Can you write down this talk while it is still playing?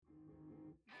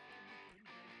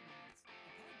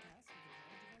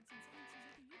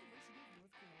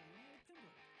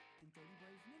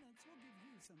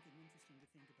something interesting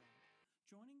to think about.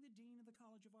 Joining the Dean of the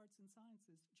College of Arts and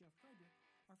Sciences, Jeff Frederick,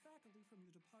 are faculty from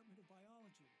the Department of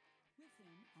Biology. With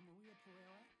him are Maria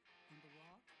Pereira, Amber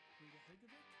Rock, Rita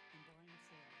Hagovic, and Brian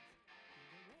Sayles. And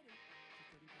they're ready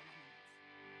for 35 minutes.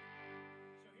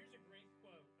 So here's a great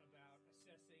quote about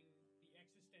assessing the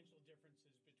existential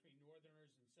differences between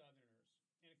Northerners and Southerners.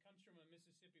 And it comes from a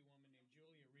Mississippi woman named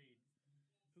Julia Reed,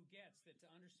 who gets that to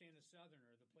understand a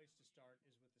Southerner, the place to start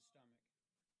is with the stomach.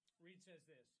 Reed says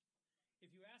this: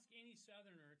 if you ask any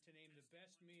Southerner to name the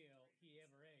best meal he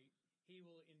ever ate, he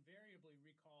will invariably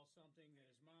recall something that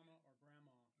his mama or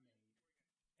grandma made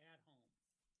at home.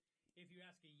 If you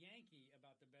ask a Yankee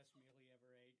about the best meal he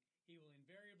ever ate, he will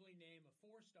invariably name a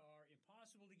 4-star,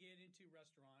 impossible to get into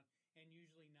restaurant and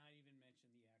usually not even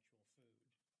mention the actual food.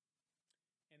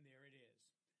 And there it is,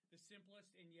 the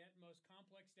simplest and yet most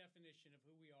complex definition of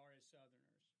who we are as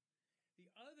Southerners. The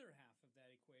other half of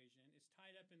that equation is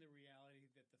tied up in the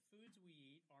reality that the foods we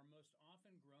eat are most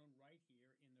often grown right here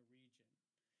in the region.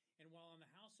 And while on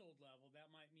the household level,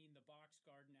 that might mean the box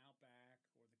garden out back,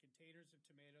 or the containers of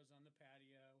tomatoes on the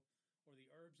patio, or the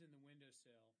herbs in the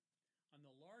windowsill, on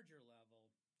the larger level,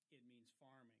 it means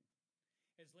farming.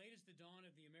 As late as the dawn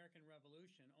of the American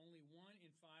Revolution, only 1 in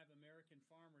 5 American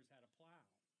farmers had a plow,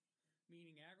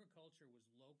 meaning agriculture was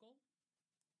local,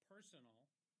 personal,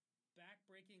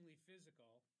 backbreakingly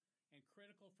physical, and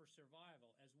critical for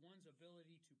survival, as one's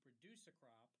ability to produce a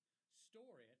crop,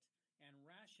 store it, and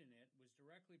ration it was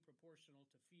directly proportional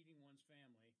to feeding one's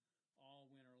family all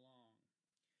winter long.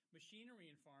 Machinery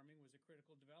in farming was a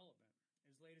critical development.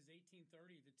 As late as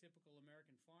 1830, the typical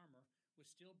American farmer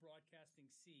was still broadcasting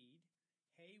seed,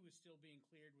 hay was still being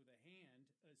cleared with a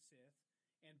scythe,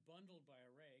 and bundled by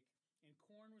a rake, and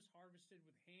corn was harvested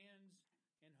with hands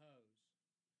and hoes.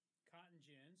 Cotton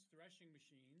gins, threshing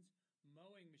machines,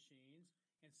 mowing machines,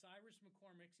 and Cyrus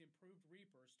McCormick's improved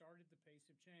reaper started the pace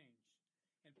of change.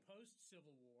 And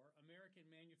post-Civil War, American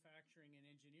manufacturing and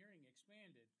engineering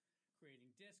expanded,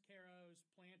 creating disc harrows,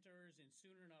 planters, and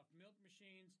soon enough milk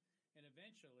machines, and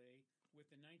eventually, with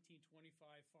the 1925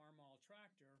 Farmall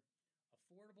tractor,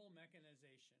 affordable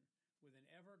mechanization with an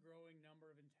ever-growing number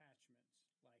of attachments,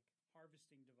 like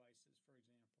harvesting devices, for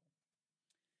example.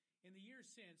 In the years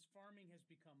since, farming has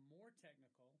become more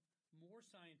technical, more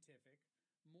scientific,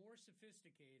 more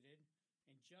sophisticated,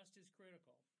 and just as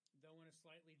critical, though in a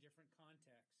slightly different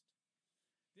context.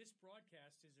 This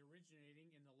broadcast is originating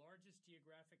in the largest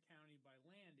geographic county by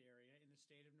land area in the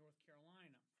state of North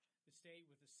Carolina, the state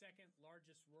with the second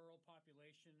largest rural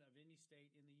population of any state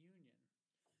in the Union.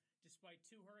 Despite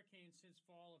 2 hurricanes since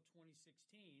fall of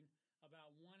 2016,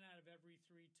 about 1 out of every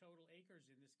 3 total acres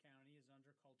in this county is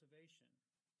under cultivation.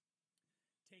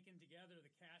 Taken together,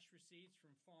 the cash receipts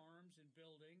from farms and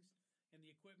buildings and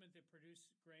the equipment that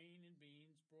produce grain and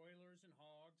beans, broilers and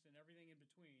hogs, and everything in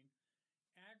between,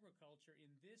 agriculture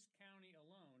in this county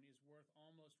alone is worth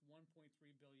almost $1.3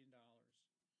 billion.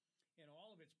 In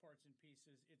all of its parts and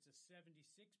pieces, it's a $76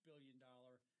 billion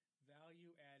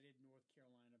value-added North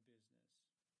Carolina business.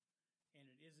 And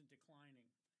it isn't declining.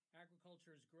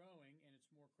 Agriculture is growing, and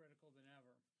it's more critical than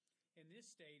ever. In this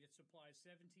state, it supplies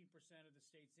 17% of the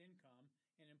state's income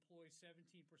and employs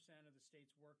 17% of the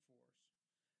state's workforce.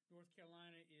 North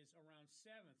Carolina is around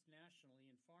 7th nationally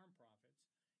in farm profits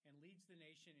and leads the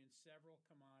nation in several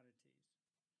commodities.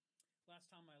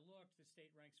 Last time I looked, the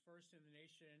state ranks first in the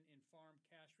nation in farm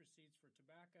cash receipts for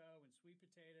tobacco and sweet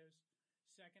potatoes,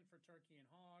 second for turkey and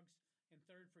hogs, and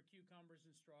third for cucumbers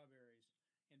and strawberries,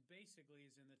 and basically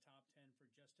is in the top 10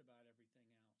 for just about everything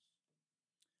else.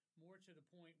 More to the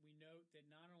point, we note that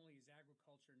not only is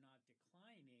agriculture not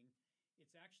declining,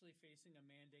 it's actually facing a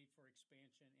mandate for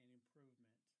expansion and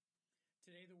improvement.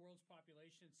 Today, the world's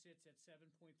population sits at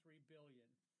 7.3 billion.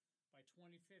 By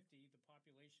 2050, the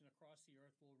population across the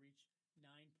earth will reach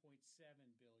 9.7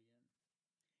 billion.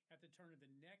 At the turn of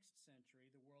the next century,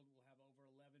 the world will have over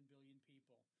 11 billion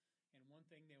people. And one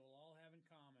thing they will all have in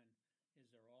common is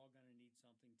they're all going to need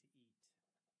something to eat.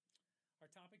 Our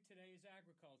topic today is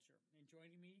agriculture, and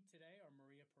joining me today are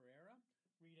Maria Pereira,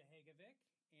 Rita Hagovic,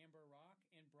 Amber Rock,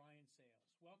 and Brian Sayles.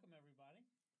 Welcome, everybody.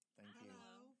 Thank you.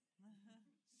 Hello.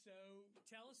 So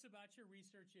tell us about your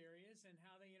research areas and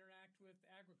how they interact with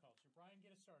agriculture. Brian,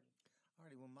 get us started. All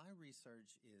righty. Well, my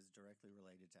research is directly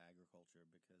related to agriculture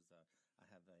because I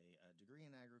have a degree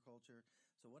in agriculture.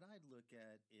 So what I'd look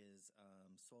at is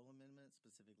soil amendments,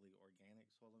 specifically organic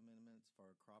soil amendments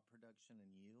for crop production and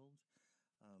yield.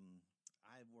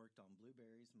 I've worked on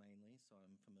blueberries mainly, so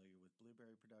I'm familiar with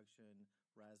blueberry production,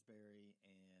 raspberry,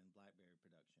 and blackberry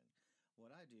production.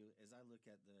 What I do is I look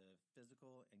at the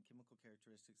physical and chemical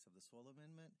characteristics of the soil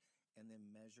amendment and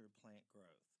then measure plant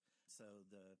growth. So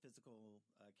the physical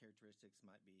characteristics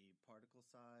might be particle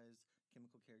size,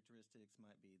 chemical characteristics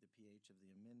might be the pH of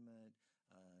the amendment,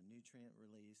 nutrient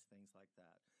release, things like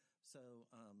that. So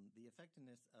the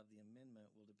effectiveness of the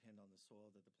amendment will depend on the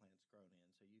soil that the plant's grown in.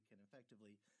 So you can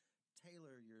effectively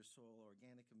tailor your soil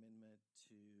organic amendment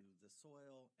to the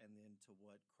soil and then to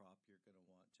what crop you're going to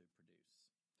want to produce.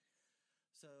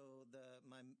 So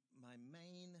my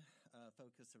main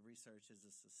focus of research is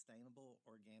a sustainable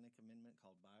organic amendment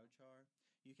called biochar.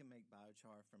 You can make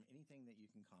biochar from anything that you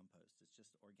can compost. It's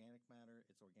just organic matter,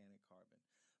 it's organic carbon.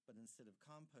 But instead of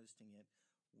composting it,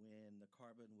 when the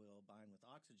carbon will bind with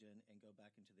oxygen and go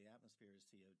back into the atmosphere as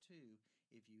CO2,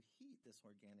 if you heat this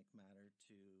organic matter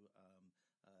to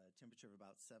a temperature of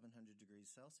about 700 degrees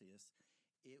Celsius,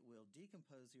 it will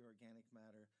decompose the organic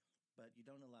matter, but you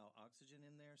don't allow oxygen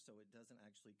in there, so it doesn't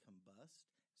actually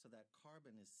combust. So that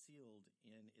carbon is sealed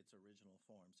in its original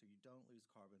form, so you don't lose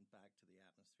carbon back to the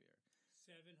atmosphere.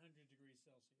 700 degrees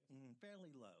Celsius.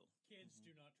 Fairly low. Kids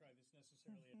do not try this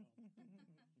necessarily at home.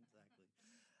 Exactly.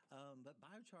 But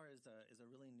biochar is a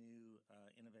really new,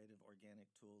 innovative organic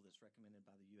tool that's recommended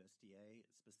by the USDA,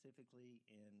 specifically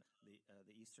in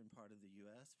the eastern part of the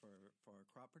U.S. for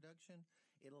crop production.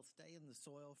 It'll stay in the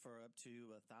soil for up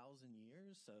to 1,000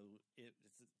 years, so it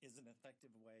is an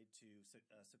effective way to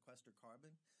sequester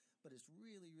carbon. But it's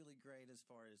really, really great as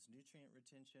far as nutrient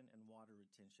retention and water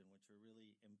retention, which are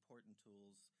really important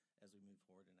tools as we move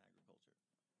forward in agriculture.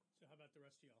 So how about the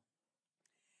rest of y'all?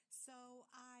 So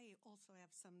I also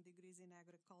have some degrees in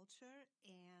agriculture,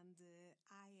 and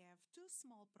I have two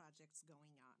small projects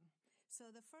going on.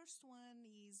 So the first one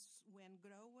is when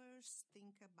growers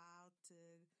think about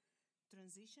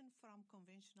transition from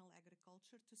conventional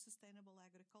agriculture to sustainable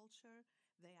agriculture,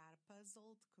 they are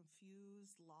puzzled,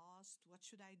 confused, lost. What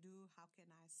should I do? How can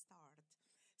I start?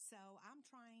 So I'm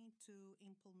trying to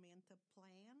implement a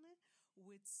plan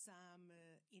with some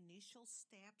initial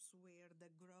steps where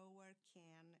the grower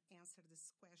can answer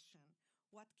this question.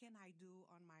 What can I do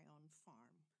on my own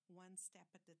farm? One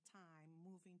step at a time,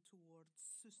 moving towards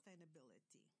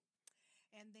sustainability.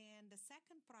 And then the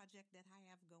second project that I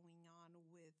have going on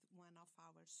with one of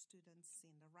our students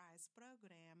in the RISE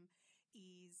program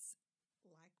is,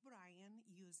 like Brian,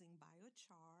 using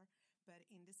biochar, but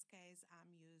in this case,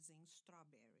 I'm using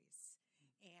strawberries.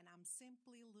 And I'm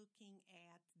simply looking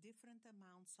at different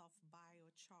amounts of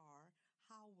biochar.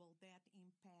 How will that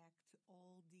impact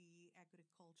all the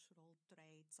agricultural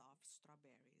traits of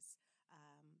strawberries?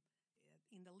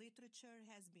 In the literature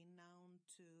has been known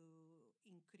to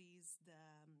increase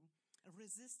the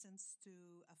resistance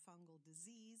to a fungal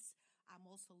disease. I'm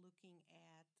also looking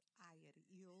at higher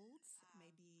yields,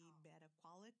 maybe better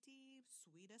quality,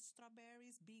 sweeter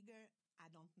strawberries, bigger. I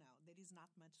don't know. There is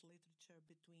not much literature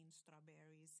between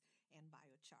strawberries and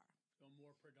biochar. So a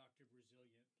more productive,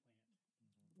 resilient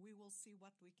plant. We will see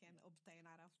what we can obtain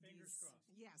out of Fingers these. crossed.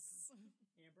 Yes.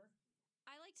 Amber?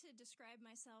 I like to describe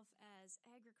myself as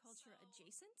agriculture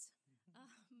adjacent.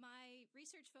 My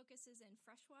research focuses in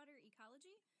freshwater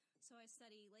ecology. So I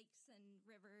study lakes and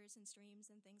rivers and streams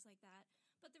and things like that.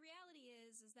 But the reality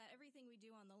is that everything we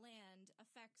do on the land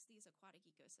affects these aquatic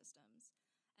ecosystems.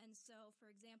 And so, for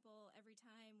example, every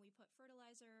time we put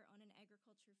fertilizer on an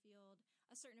agriculture field,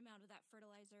 a certain amount of that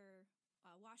fertilizer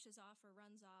washes off or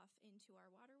runs off into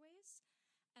our waterways.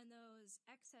 And those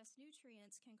excess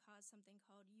nutrients can cause something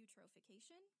called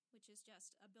eutrophication, which is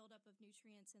just a buildup of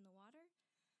nutrients in the water.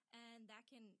 And that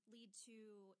can lead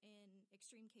to, in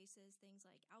extreme cases, things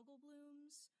like algal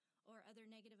blooms or other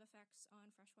negative effects on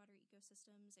freshwater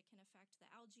ecosystems. It can affect the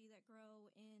algae that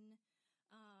grow in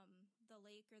the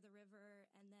lake or the river,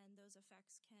 and then those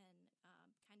effects can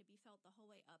kind of be felt the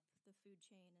whole way up the food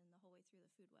chain and the whole way through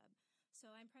the food web.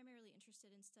 So I'm primarily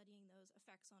interested in studying those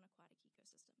effects on aquatic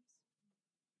ecosystems.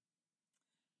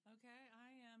 Okay,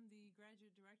 I am the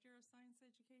Graduate Director of Science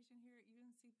Education here at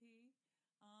UNCP,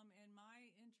 and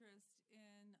my interest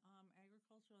in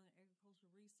agricultural and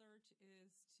agricultural research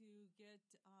is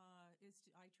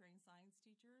I train science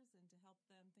teachers and to help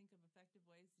them think of effective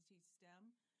ways to teach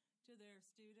STEM to their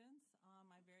students. I'm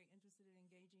very interested in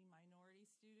engaging minority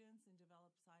students and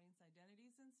develop science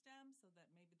identities in STEM so that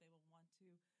maybe they will want to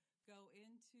go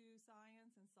into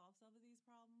science and solve some of these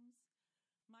problems.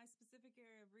 My specific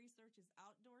area of research is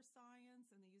outdoor science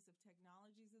and the use of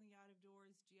technologies in the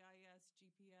outdoors, GIS,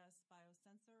 GPS,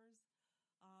 biosensors,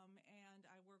 and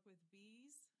I work with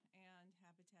bees and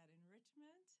habitat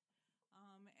enrichment,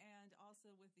 and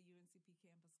also with the UNCP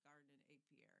Campus Garden and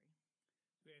apiary.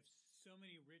 We have so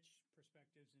many rich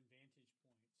perspectives and vantage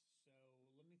points. So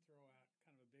let me throw out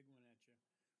kind of a big one at you.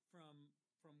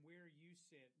 From where you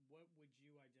sit, what would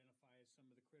you identify as some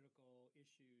of the critical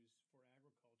issues for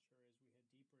agriculture as we head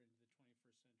deeper into the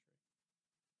 21st century?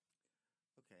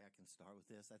 Okay, I can start with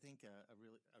this. I think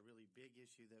a really big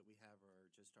issue that we have are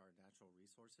just our natural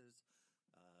resources,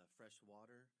 fresh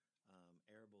water,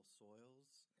 arable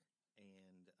soils,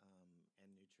 and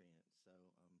nutrients. So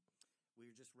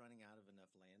we're just running out of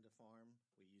enough land to farm.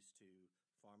 We used to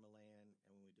farm a land,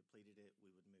 and when we depleted it,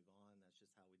 we would move on. That's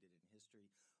just how we did it in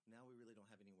history. Now we really don't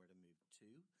have anywhere to move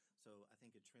to. So I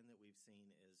think a trend that we've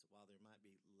seen is while there might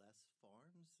be less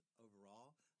farms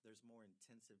overall, there's more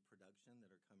intensive production that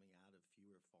are coming out of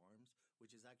fewer farms,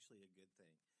 which is actually a good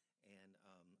thing. And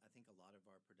I think a lot of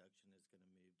our production is going to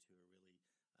move to a really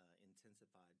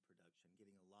intensified production,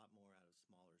 getting a lot more out of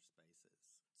smaller spaces.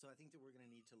 So I think that we're going to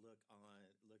need to look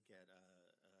at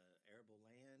arable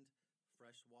land,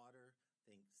 fresh water. I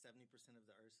think 70% of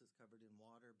the earth is covered in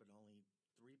water, but only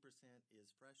 3% is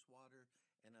fresh water,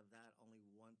 and of that, only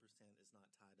 1% is not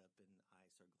tied up in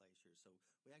ice or glaciers. So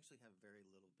we actually have very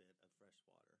little bit of fresh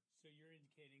water. So you're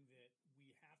indicating that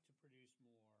we have to produce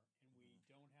more, and we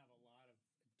don't have a lot of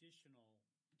additional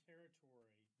territory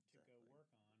to go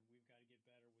work on. We've got to get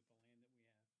better with the land that we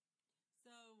have.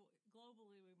 So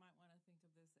globally, we might want to think of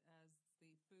this as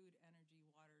the food, energy,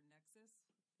 water nexus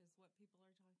is what people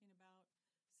are talking about.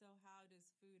 So how does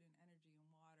food and energy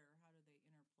and water, how do they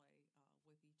interplay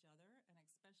with each other? And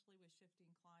especially with shifting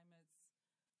climates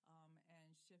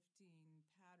and shifting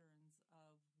patterns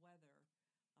of weather,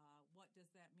 what does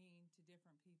that mean to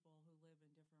different people who live in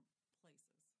different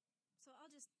places? So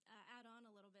I'll just add on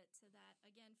a little bit to that,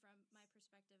 again, from my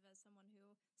perspective as someone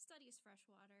who studies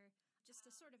freshwater, just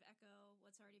to sort of echo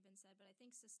what's already been said, but I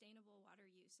think sustainable water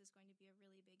use is going to be a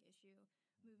really big issue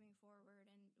moving forward.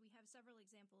 And we have several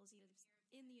examples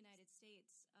in the United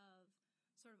States of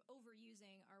sort of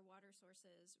overusing our water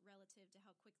sources relative to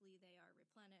how quickly they are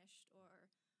replenished or,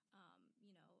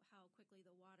 how quickly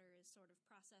the water is sort of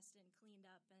processed and cleaned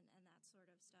up and that sort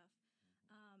of stuff.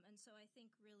 And so I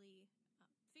think really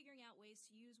figuring out ways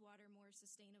to use water more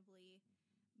sustainably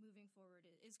moving forward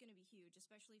is going to be huge,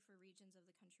 especially for regions of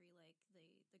the country like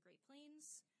the Great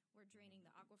Plains. We're draining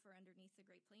the aquifer underneath the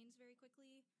Great Plains very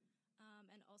quickly.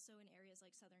 And also in areas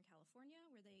like Southern California,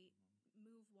 where they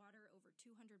move water over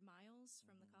 200 miles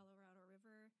from the Colorado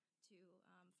River to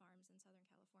farms in Southern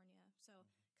California. So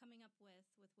coming up with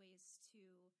ways to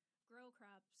grow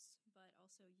crops, but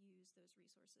also use those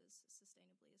resources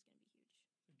sustainably is going to be huge.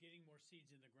 So getting more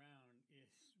seeds in the ground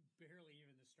is barely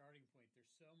even the starting point.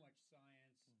 There's so much science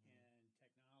and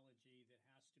technology that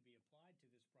has to be applied to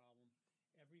this problem.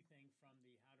 Everything from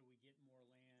the how do we get more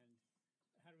land,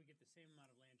 how do we get the same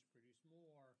amount of land to produce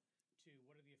more, to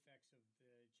what are the effects of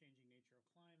the changing nature of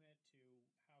climate, to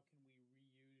how can we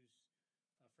reuse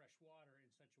fresh water in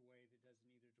such a way that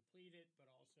doesn't either deplete it but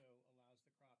also allows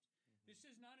the crops. This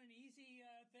is not an easy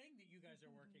thing that you guys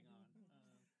are working on.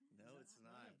 No, it's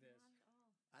not. None of this. Not at all.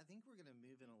 I think we're going to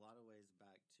move in a lot of ways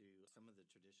back to some of the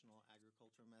traditional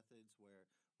agriculture methods where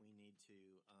we need to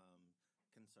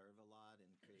conserve a lot and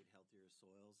create healthier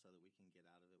soils so that we can get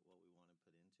out of it what we want to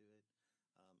put into it.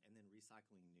 And then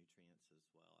recycling nutrients as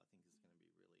well, I think is going to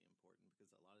be really important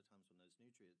because a lot of times when those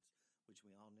nutrients, which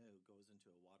we all know goes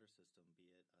into a water system, be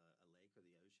it a lake or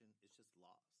the ocean, it's just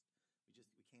lost.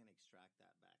 We can't extract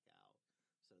that back out.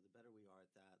 So the better we are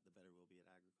at that, the better we'll be at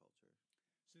agriculture.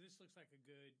 So this looks like a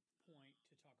good point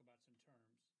to talk about some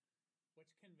terms.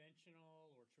 What's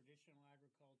conventional or traditional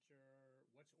agriculture?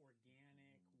 What's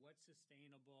organic? What's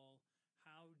sustainable?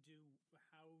 How do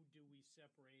we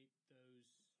separate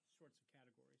those sorts of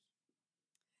categories?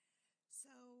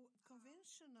 So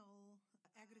conventional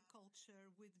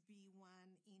agriculture would be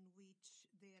one in which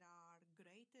there are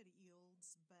greater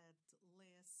yields but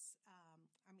less,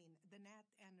 the net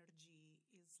energy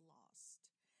is lost.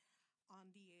 On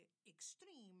the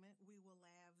extreme, we will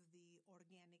have the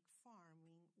organic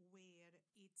farming where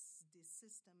it's the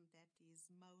system that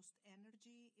is most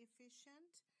energy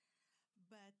efficient,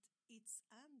 but it's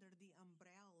under the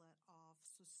umbrella of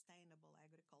sustainable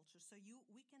agriculture. So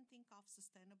we can think of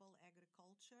sustainable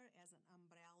agriculture as an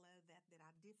umbrella that there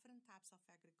are different types of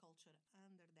agriculture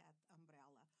under that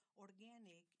umbrella.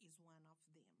 Organic is one of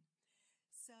them.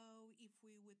 So if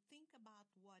we would think about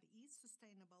what is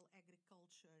sustainable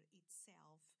agriculture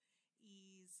itself,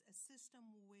 is a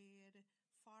system where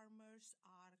farmers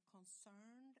are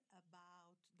concerned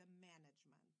about the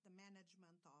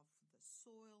management of the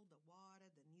soil, the water,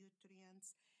 the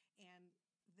nutrients, and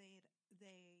they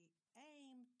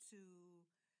aim to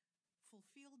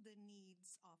fulfill the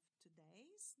needs of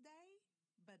today's day,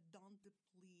 but don't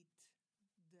deplete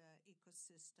the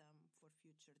ecosystem for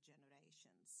future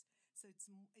generations. So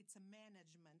it's a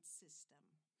management system.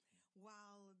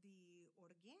 While the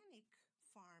organic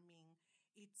farming,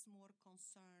 it's more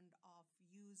concerned of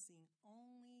using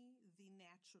only the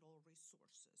natural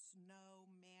resources, no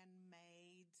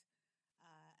man-made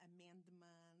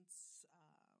amendments,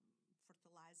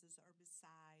 fertilizers,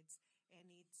 herbicides, and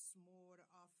it's more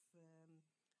of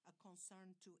a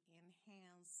concern to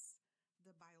enhance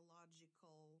the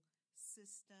biological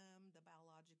system, the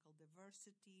biological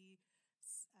diversity,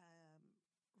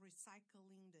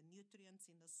 recycling the nutrients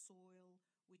in the soil,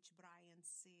 which Brian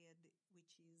said,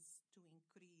 which is to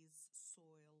increase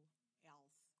soil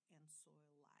health and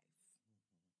soil life.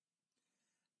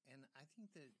 And I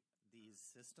think that these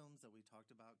systems that we talked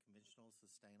about, conventional,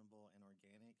 sustainable, and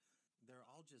organic, they're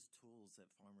all just tools that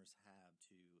farmers have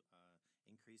to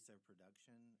increase their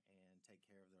production and take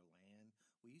care of their land.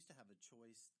 We used to have a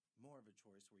choice, more of a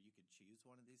choice, where you could choose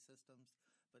one of these systems,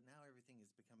 but now everything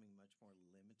is becoming much more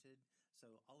limited.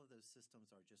 So all of those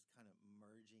systems are just kind of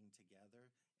merging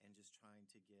together and just trying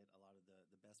to get a lot of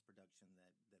the best production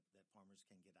that farmers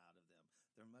can get out of them.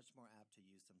 They're much more apt to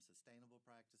use some sustainable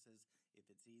practices if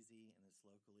it's easy and it's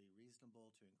locally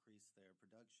reasonable to increase their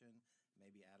production,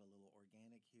 maybe add a little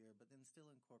organic here, but then still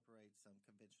incorporate some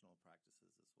conventional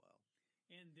practices as well.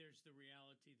 And there's the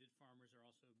reality that farmers are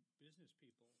also business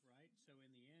people, right? So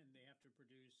in the end, they have to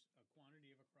produce a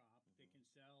quantity of a crop they can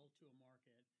sell to a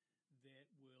market that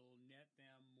will net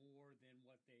them more than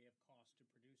what they have cost to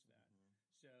produce that.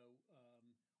 So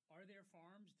are there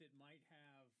farms that might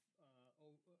have, of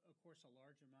course, across a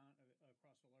large amount of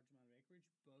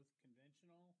acreage, both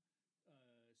conventional,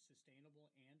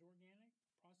 sustainable, and organic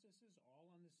processes all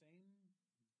on the same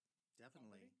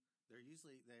Definitely. property?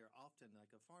 They're often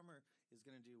like a farmer is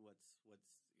going to do what's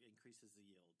increases the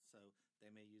yield. So they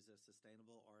may use a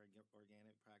sustainable or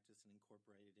organic practice and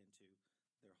incorporate it into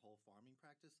their whole farming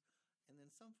practice. And then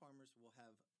some farmers will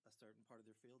have a certain part of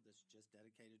their field that's just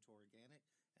dedicated to organic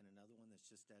and another one that's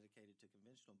just dedicated to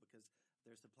conventional, because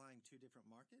they're supplying two different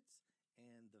markets,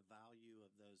 and the value of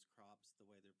those crops, the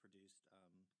way they're produced,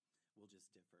 will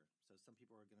just differ. So some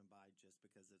people are going to buy just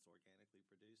because it's organically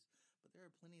produced, but there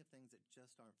are plenty of things that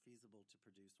just aren't feasible to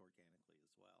produce organically as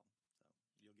well.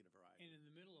 So you'll get a variety. And in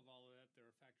the middle of all of that, there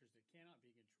are factors that cannot be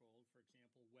controlled. For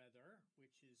example, weather,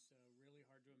 which is really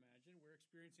hard to imagine. We're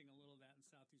experiencing a little of that in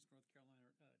southeast North Carolina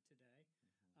today.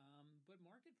 But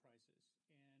market prices.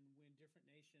 And when different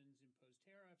nations impose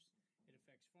tariffs, it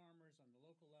affects farmers on the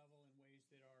local level in ways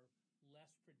that are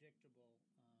less predictable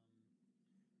than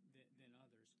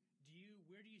others.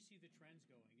 Where do you see the trends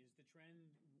going? Is the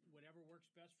trend whatever works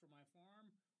best for my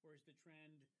farm, or is the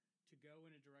trend to go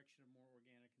in a direction of more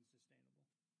organic and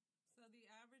sustainable? So the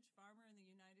average farmer in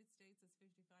the United States is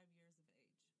 55 years of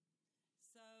age.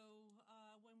 So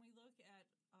when we look at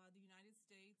the United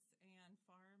States and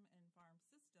farm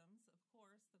systems, of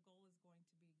course, the goal is going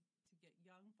to be to get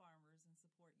young farmers and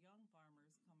support young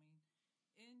farmers coming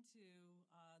into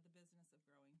the business of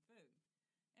growing food.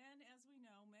 And as we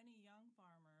know, many young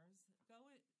farmers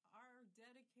are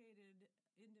dedicated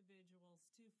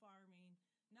individuals to farming,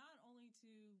 not only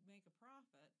to make a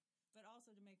profit, but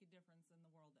also to make a difference in the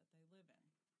world that they live in.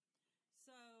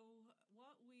 So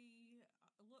what we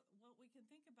can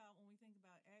think about when we think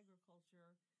about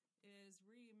agriculture is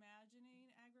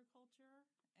reimagining agriculture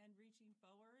and reaching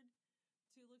forward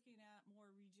to looking at more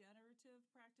regenerative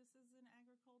practices in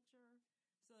agriculture,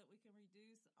 so that we can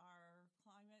reduce our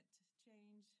climate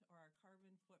change or our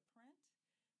carbon footprint,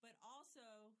 but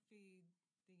also feed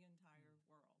the entire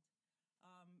world.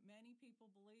 Many people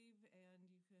believe, and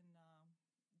you can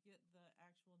get the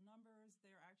actual numbers,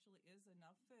 there actually is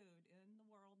enough food in the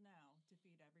world now to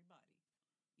feed everybody,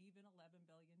 even 11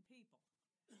 billion people.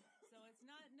 So it's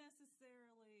not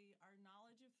necessarily our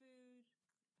knowledge of food,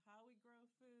 how we grow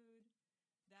food,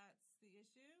 that's the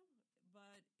issue,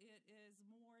 but it is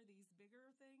more these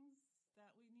bigger things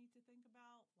that we need to think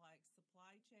about, like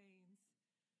supply chains,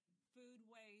 food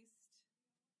waste,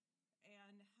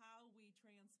 and how we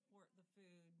transport the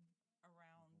food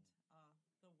around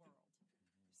the world.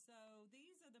 So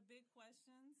these are the big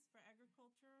questions for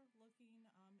agriculture looking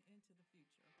into the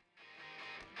future.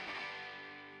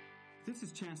 This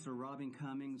is Chancellor Robin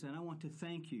Cummings, and I want to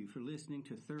thank you for listening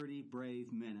to 30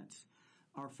 Brave Minutes.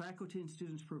 Our faculty and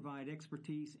students provide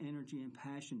expertise, energy, and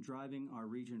passion driving our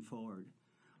region forward.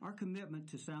 Our commitment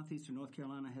to Southeastern North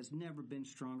Carolina has never been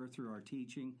stronger through our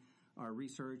teaching, our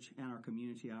research, and our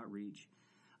community outreach.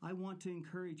 I want to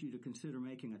encourage you to consider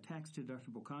making a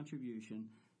tax-deductible contribution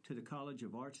to the College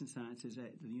of Arts and Sciences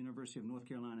at the University of North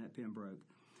Carolina at Pembroke.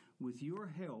 With your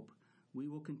help, we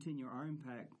will continue our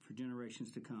impact for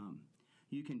generations to come.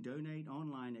 You can donate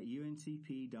online at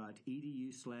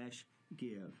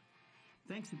uncp.edu/give.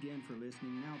 Thanks again for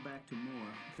listening. Now back to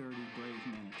more 30 Brave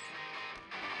Minutes.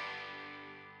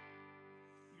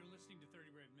 You're listening to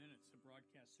 30 Brave Minutes, a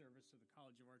broadcast service of the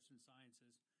College of Arts and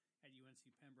Sciences at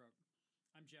UNC Pembroke.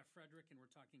 I'm Jeff Frederick, and we're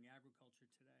talking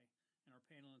agriculture today. And our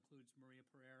panel includes Maria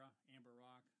Pereira, Amber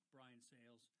Rock, Brian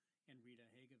Sales, and Rita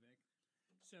Hagovic.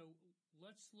 So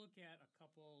let's look at a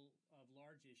couple of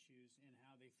large issues and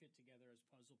how they fit together as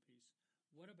puzzle piece.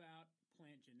 What about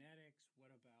plant genetics?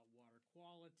 What about water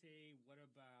quality? What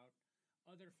about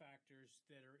other factors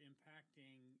that are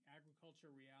impacting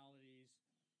agriculture realities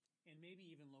and maybe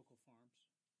even local farms?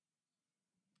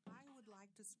 I would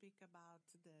like to speak about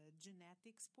the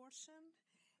genetics portion,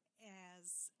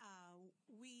 as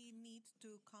we need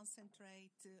to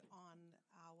concentrate on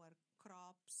our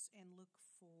crops and look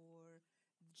for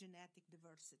genetic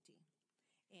diversity.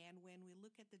 And when we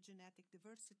look at the genetic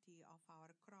diversity of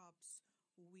our crops,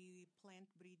 we plant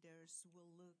breeders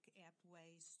will look at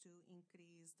ways to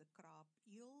increase the crop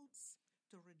yields,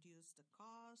 to reduce the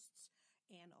costs,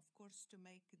 and of course to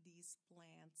make these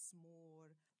plants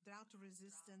more drought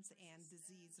resistant and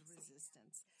disease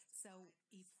resistant. So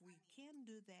if we can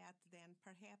do that, then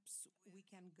perhaps we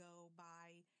can go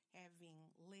by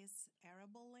having less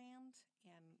arable land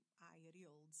and higher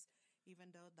yields.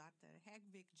 Even though Dr.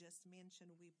 Hagvik just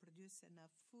mentioned we produce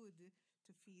enough food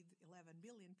to feed 11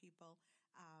 billion people,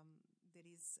 there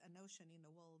is a notion in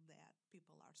the world that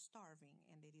people are starving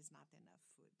and there is not enough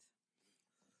food.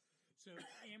 So,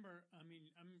 Amber, I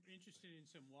mean, I'm interested in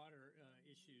some water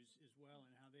issues as well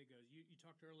and how they go. You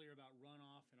talked earlier about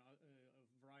runoff and a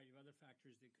variety of other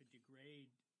factors that could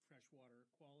degrade freshwater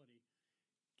quality.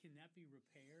 Can that be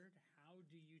repaired? How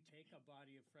do you take a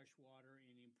body of fresh water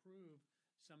and improve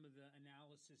some of the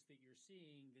analysis that you're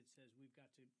seeing that says we've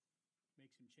got to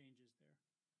make some changes there?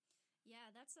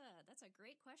 Yeah, that's a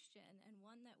great question, and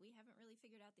one that we haven't really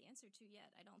figured out the answer to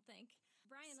yet, I don't think.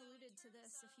 Brian alluded to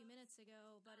this a few minutes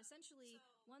ago, but essentially,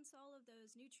 once all of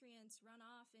those nutrients run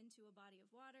off into a body of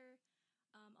water,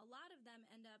 a lot of them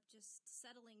end up just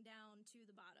settling down to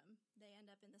the bottom. They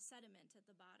end up in the sediment at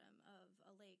the bottom of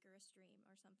a lake or a stream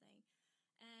or something.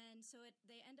 And so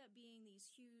they end up being these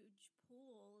huge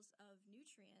pools of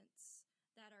nutrients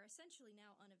that are essentially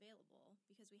now unavailable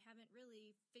because we haven't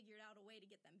really figured out a way to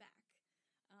get them back.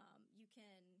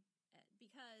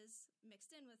 Because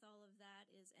mixed in with all of that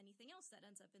is anything else that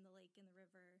ends up in the lake and the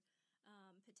river,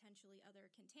 potentially other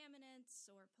contaminants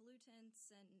or pollutants,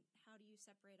 and how do you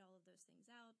separate all of those things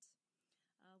out?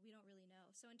 We don't really know.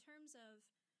 So in terms of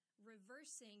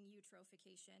reversing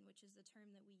eutrophication, which is the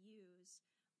term that we use,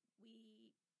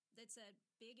 it's a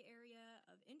big area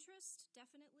of interest,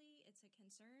 definitely. It's a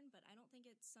concern, but I don't think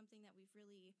it's something that we've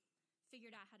really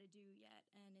figured out how to do yet.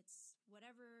 And it's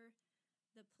whatever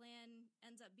the plan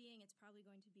ends up being, it's probably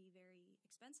going to be very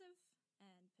expensive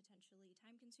and potentially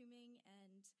time-consuming.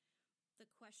 And the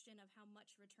question of how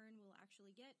much return we'll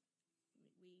actually get,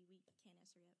 we can't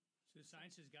answer yet. So the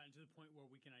science has gotten to the point where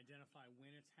we can identify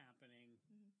when it's happening,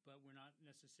 but we're not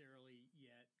necessarily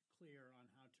yet clear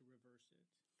on how to reverse it.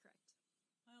 Correct.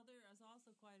 Well, there is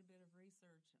also quite a bit of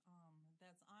research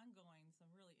that's ongoing,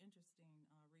 some really interesting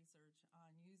research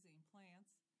on using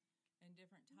plants and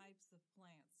different types of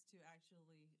plants to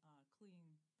actually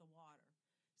clean the water.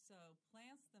 So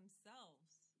plants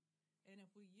themselves, and if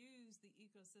we use the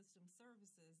ecosystem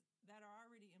services that are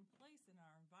already in place in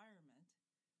our environment,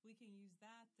 we can use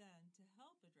that then to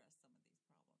help address some of these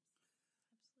problems.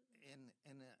 Absolutely.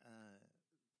 And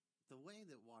the way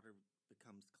that water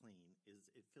becomes clean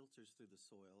is it filters through the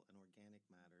soil and organic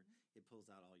matter. It pulls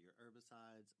out all your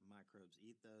herbicides, microbes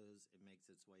eat those, it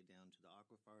makes its way down to the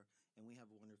aquifer, and we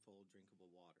have wonderful drinkable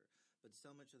water. But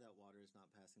so much of that water is not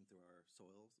passing through our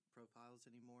soil profiles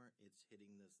anymore. It's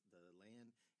hitting the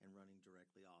land and running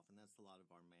directly off, and that's a lot of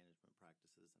our management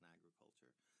practices in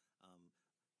agriculture.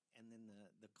 And then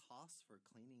the cost for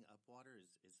cleaning up water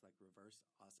is like reverse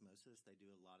osmosis. They do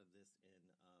a lot of this in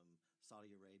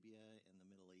Saudi Arabia and the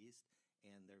Middle East,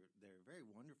 and they're very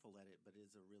wonderful at it, but it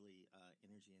is a really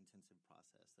energy-intensive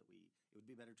process that it would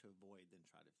be better to avoid than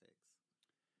try to fix.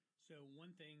 So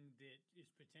one thing that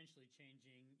is potentially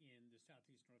changing in the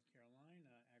Southeast North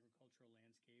Carolina agricultural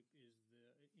landscape is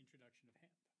the introduction of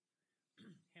hemp.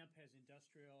 Hemp has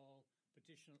industrial,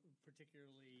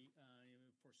 particularly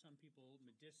for some people,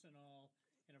 medicinal,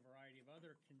 and a variety of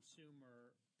other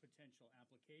consumer potential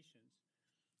applications.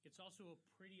 It's also a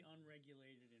pretty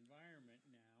unregulated environment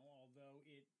now, although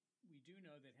we do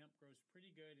know that hemp grows pretty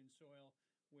good in soil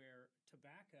where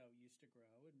tobacco used to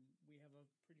grow, and we have a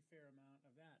pretty fair amount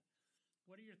of that.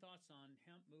 What are your thoughts on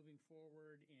hemp moving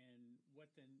forward and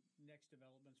what the next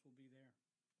developments will be there?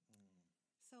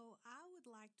 So I would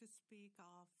like to speak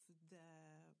of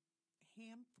the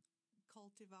hemp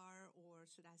cultivar, or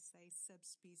should I say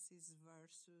subspecies,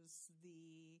 versus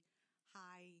the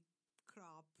high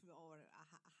crop or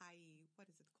high, what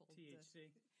is it called?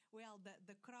 THC. Well,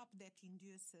 the crop that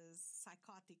induces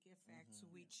psychotic effects,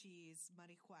 which is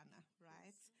marijuana,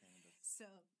 right? Cannabis.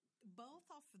 So both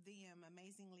of them,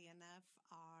 amazingly enough,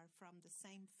 are from the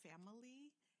same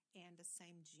family and the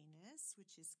same genus,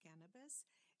 which is cannabis.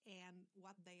 And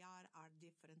what they are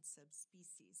different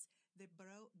subspecies. They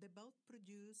both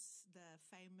produce the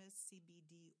famous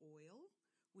CBD oil,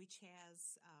 which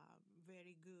has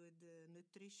very good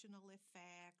nutritional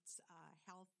effects,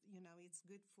 health, it's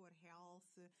good for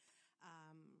health,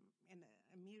 and a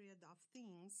myriad of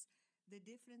things. The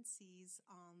difference is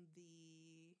on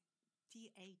the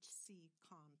THC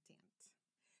content.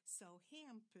 So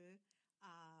hemp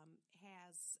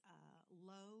has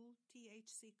low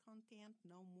THC content,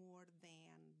 no more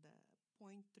than the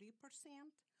 0.3%,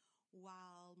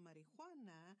 while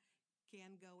marijuana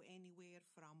can go anywhere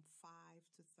from 5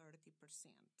 to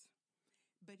 30%.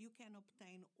 But you can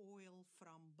obtain oil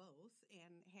from both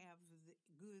and have the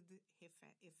good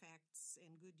effects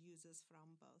and good uses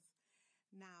from both.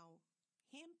 Now,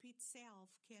 hemp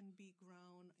itself can be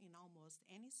grown in almost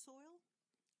any soil,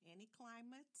 any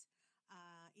climate.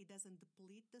 It doesn't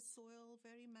deplete the soil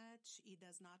very much. It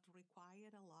does not require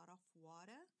a lot of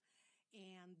water.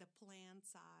 And the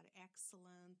plants are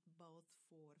excellent both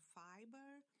for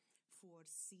fiber, for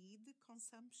seed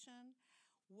consumption,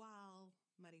 while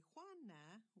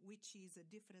marijuana, which is a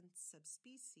different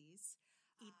subspecies,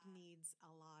 it needs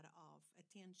a lot of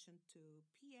attention to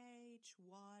pH,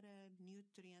 water,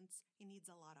 nutrients. It needs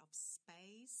a lot of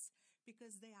space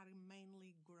because they are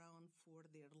mainly grown for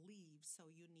their leaves. So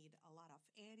you need a lot of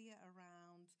area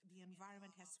around. The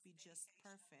environment has to be just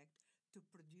perfect to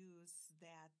produce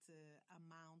that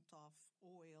amount of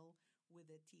oil with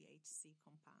a THC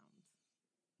compound.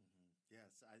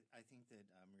 Yes, I think that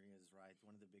Maria is right.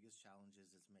 One of the biggest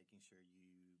challenges is making sure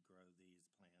you grow these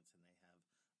plants and they have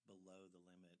below the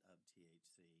limit of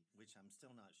THC, which I'm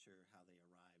still not sure how they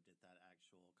arrived at that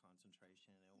actual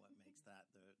concentration and what makes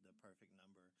that the perfect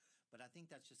number. But I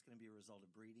think that's just going to be a result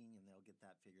of breeding, and they'll get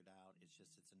that figured out. It's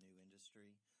a new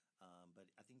industry. But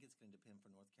I think it's going to depend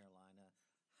for North Carolina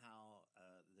how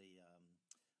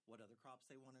what other crops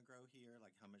they want to grow here,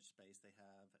 like how much space they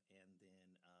have, and then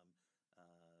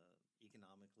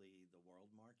economically the world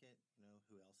market,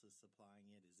 who else is supplying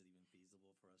it? Is it even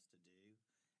feasible for us to do?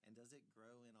 And does it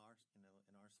grow in our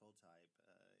soil type?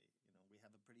 We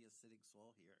have a pretty acidic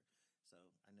soil here. So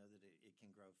I know that it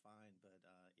can grow fine, but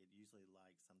it usually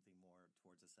likes something more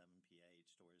towards a 7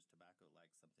 pH, whereas tobacco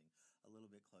likes something a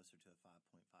little bit closer to a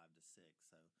 5.5 to 6.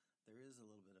 So there is a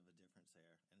little bit of a difference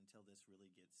there. And until this really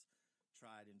gets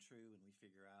tried and true and we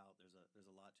figure out,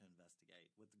 there's a lot to investigate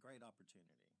with great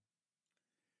opportunity.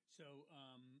 So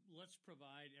let's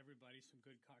provide everybody some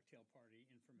good cocktail party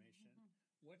information.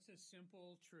 What's a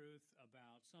simple truth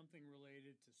about something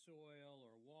related to soil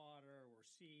or water or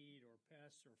seed or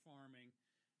pests or farming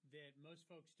that most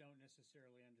folks don't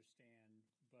necessarily understand,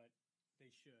 but they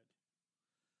should?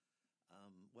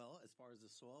 Well, as far as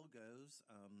the soil goes,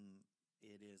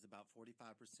 it is about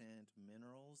 45%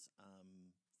 minerals,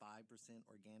 5%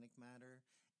 organic matter,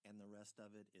 and the rest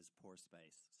of it is pore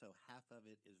space. So half of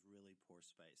it is really pore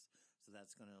space. So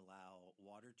that's going to allow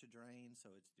water to drain.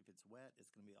 So if it's wet, it's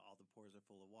going to be all the pores are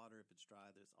full of water. If it's dry,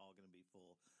 it's all going to be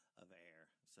full of air.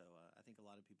 So I think a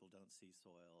lot of people don't see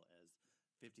soil as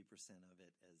 50% of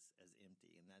it as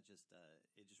empty. And that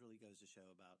it just really goes to show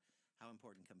about how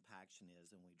important compaction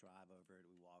is. And we drive over it,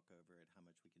 we walk over it, how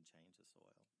much we can change the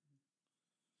soil.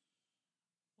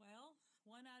 Well,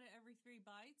 1 out of every 3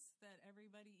 bites that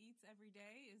everybody eats every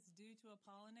day is due to a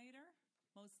pollinator,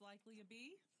 most likely a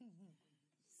bee.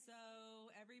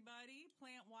 So everybody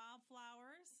plant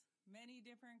wildflowers, many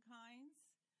different kinds,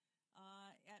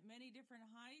 at many different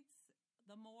heights.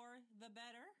 The more, the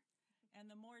better. And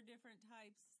the more different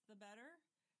types, the better.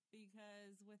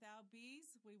 Because without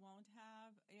bees, we won't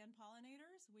have, and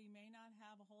pollinators, we may not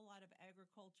have a whole lot of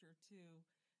agriculture to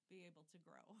be able to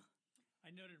grow. I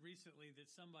noted recently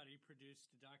that somebody produced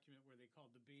a document where they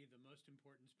called the bee the most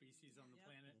important species on the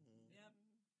planet. Yep.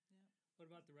 What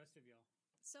about the rest of y'all?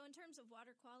 So in terms of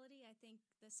water quality, I think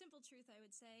the simple truth I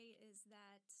would say is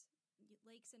that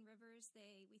lakes and rivers,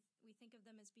 we think of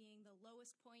them as being the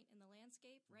lowest point in the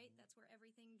landscape, right? That's where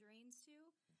everything drains to.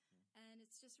 And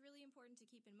it's just really important to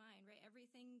keep in mind, right?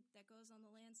 Everything that goes on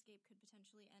the landscape could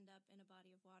potentially end up in a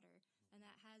body of water. And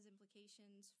that has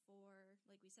implications for,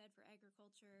 like we said, for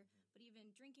agriculture, but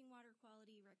even drinking water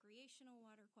quality, recreational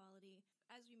water quality.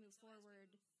 As we move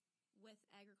forward with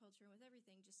agriculture and with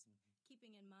everything, just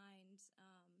keeping in mind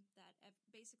that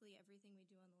basically everything we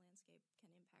do on the landscape can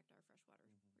impact our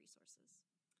freshwater resources.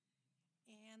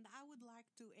 And I would like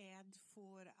to add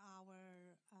for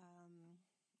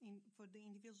for the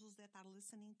individuals that are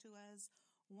listening to us,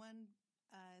 one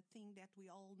thing that we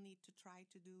all need to try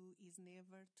to do is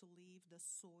never to leave the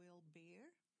soil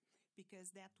bare,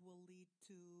 because that will lead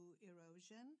to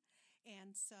erosion.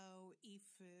 And so if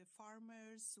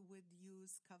farmers would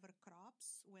use cover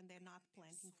crops when they're not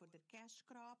planting for the cash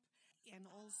crop, and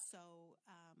also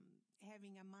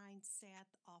having a mindset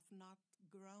of not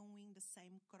growing the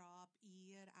same crop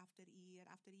year after year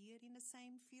after year in the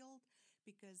same field,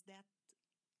 because that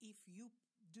if you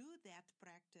do that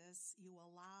practice, you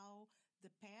allow the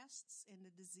pests and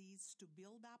the disease to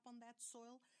build up on that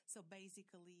soil. So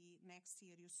basically, next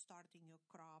year you're starting your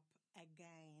crop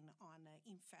again on an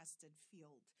infested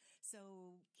field.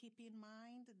 So keep in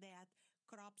mind that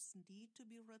crops need to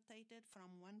be rotated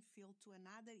from one field to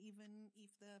another, even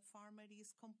if the farmer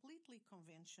is completely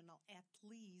conventional. At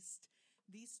least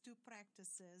these two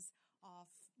practices of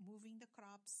moving the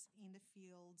crops in the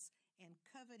fields and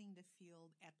covering the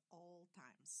field at all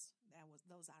times,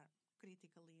 those are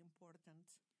critically important.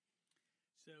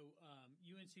 So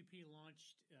UNCP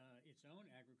launched its own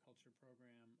agriculture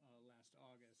program last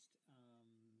August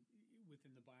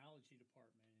within the biology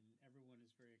department, and everyone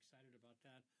is very excited about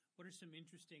that. What are some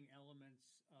interesting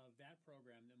elements of that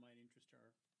program that might interest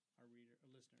our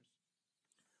listeners?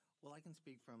 Well, I can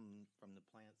speak from the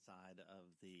plant side of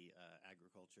the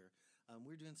agriculture.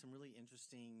 We're doing some really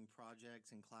interesting projects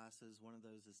and classes. One of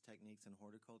those is techniques in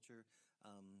horticulture.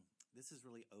 This is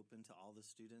really open to all the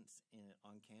students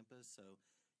on campus, so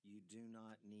you do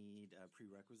not need a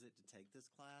prerequisite to take this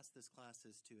class. This class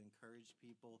is to encourage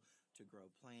people to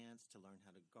grow plants, to learn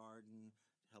how to garden,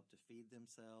 help to feed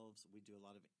themselves. We do a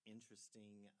lot of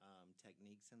interesting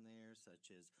techniques in there, such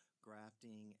as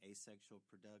grafting, asexual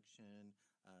production,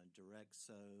 direct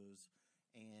sows,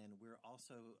 and we're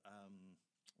also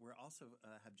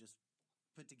have just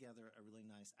put together a really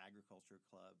nice agriculture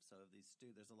club. So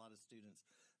there's a lot of students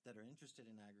that are interested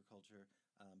in agriculture,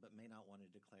 but may not want to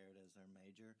declare it as their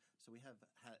major. So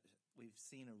we've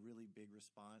seen a really big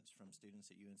response from students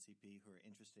at UNCP who are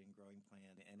interested in growing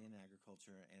plant and in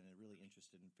agriculture and are really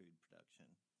interested in food production.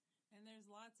 And there's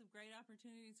lots of great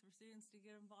opportunities for students to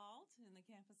get involved in the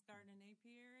campus garden and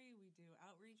apiary. We do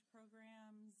outreach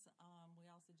programs. We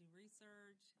also do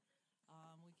research.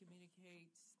 We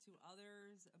communicate to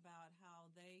others about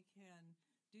how they can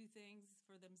do things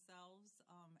for themselves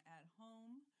at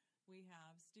home. We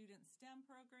have student STEM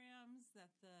programs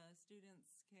that the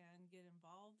students can get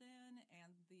involved in,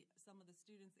 and some of the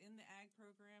students in the ag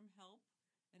program help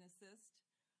and assist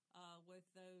with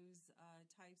those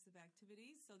types of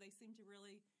activities. So they seem to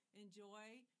really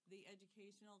enjoy the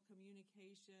educational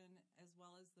communication as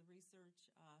well as the research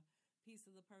piece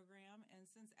of the program. And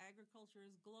since agriculture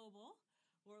is global,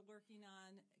 we're working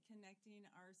on connecting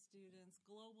our students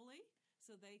globally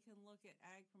so they can look at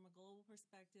ag from a global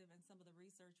perspective and some of the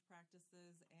research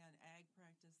practices and ag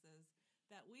practices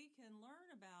that we can learn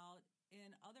about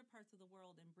in other parts of the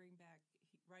world and bring back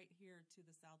right here to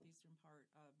the southeastern part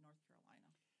of North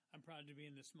Carolina. I'm proud to be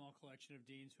in the small collection of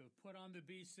deans who have put on the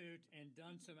bee suit and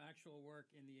done some actual work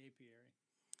in the apiary.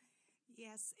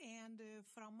 Yes, and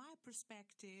from my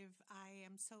perspective, I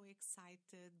am so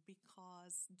excited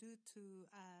because due to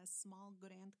a small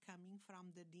grant coming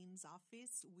from the dean's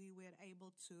office, we were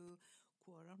able to,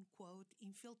 quote unquote,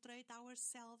 infiltrate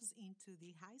ourselves into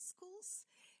the high schools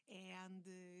and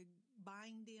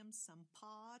buying them some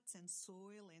pots and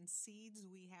soil and seeds.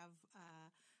 We have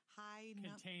high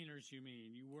containers, you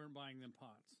mean? You weren't buying them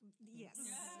pots? Yes.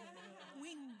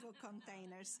 Window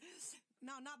containers.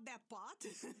 No, not that pot.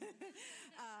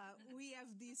 We have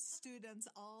these students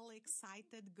all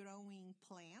excited growing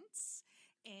plants.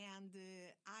 And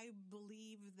I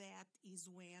believe that is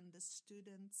when the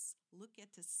students look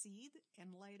at a seed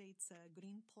and later it's a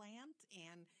green plant.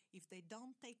 And if they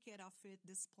don't take care of it,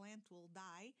 this plant will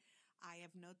die. I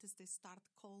have noticed they start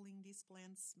calling these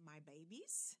plants my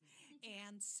babies.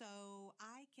 And so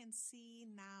I can see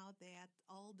now that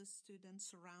all the students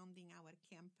surrounding our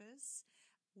campus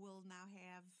will now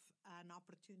have an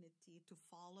opportunity to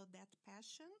follow that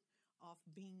passion of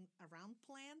being around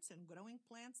plants and growing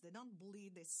plants. They don't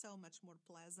believe they're so much more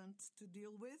pleasant to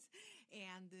deal with.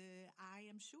 And I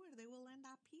am sure they will end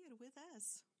up here with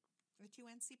us at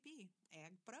UNCP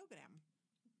Ag Program.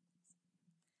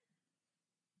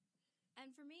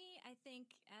 And for me, I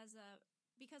think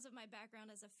because of my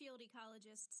background as a field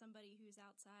ecologist, somebody who's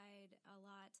outside a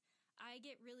lot, I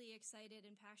get really excited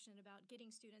and passionate about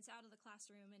getting students out of the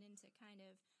classroom and into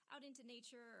out into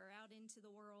nature or out into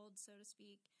the world, so to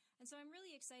speak. And so I'm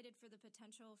really excited for the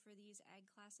potential for these ag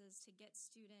classes to get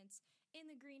students in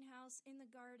the greenhouse, in the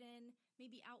garden,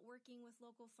 maybe out working with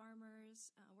local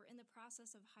farmers. We're in the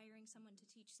process of hiring someone to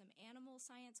teach some animal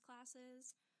science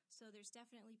classes. So there's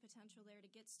definitely potential there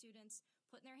to get students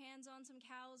putting their hands on some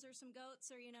cows or some goats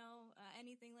or,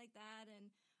 anything like that,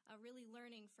 and really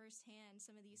learning firsthand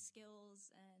some of these skills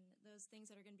and those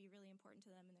things that are going to be really important to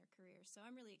them in their careers. So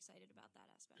I'm really excited about that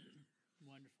aspect.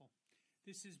 Wonderful.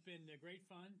 This has been great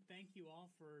fun. Thank you all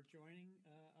for joining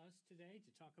us today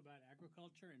to talk about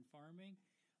agriculture and farming.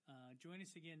 Join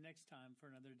us again next time for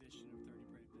another edition of 30 Brave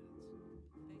Minutes.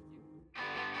 Thank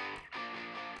you.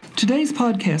 Today's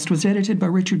podcast was edited by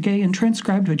Richard Gay and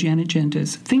transcribed by Janet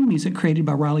Gentis. Theme music created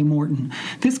by Riley Morton.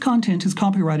 This content is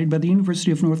copyrighted by the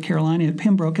University of North Carolina at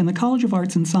Pembroke and the College of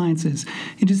Arts and Sciences.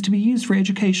 It is to be used for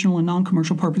educational and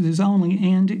non-commercial purposes only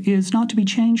and is not to be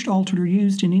changed, altered, or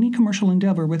used in any commercial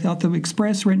endeavor without the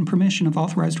express written permission of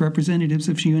authorized representatives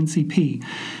of UNCP.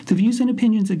 The views and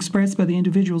opinions expressed by the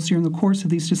individuals during the course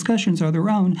of these discussions are their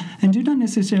own and do not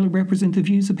necessarily represent the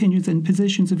views, opinions, and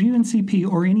positions of UNCP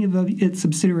or any of its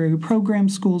subsidiary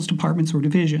programs, schools, departments, or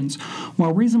divisions.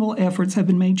 While reasonable efforts have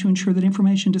been made to ensure that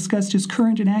information discussed is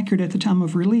current and accurate at the time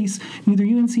of release, neither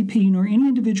UNCP nor any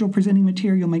individual presenting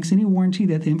material makes any warranty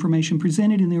that the information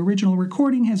presented in the original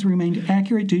recording has remained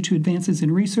accurate due to advances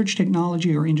in research,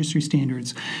 technology, or industry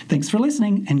standards. Thanks for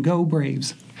listening, and go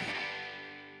Braves.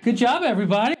 Good job,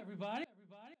 everybody.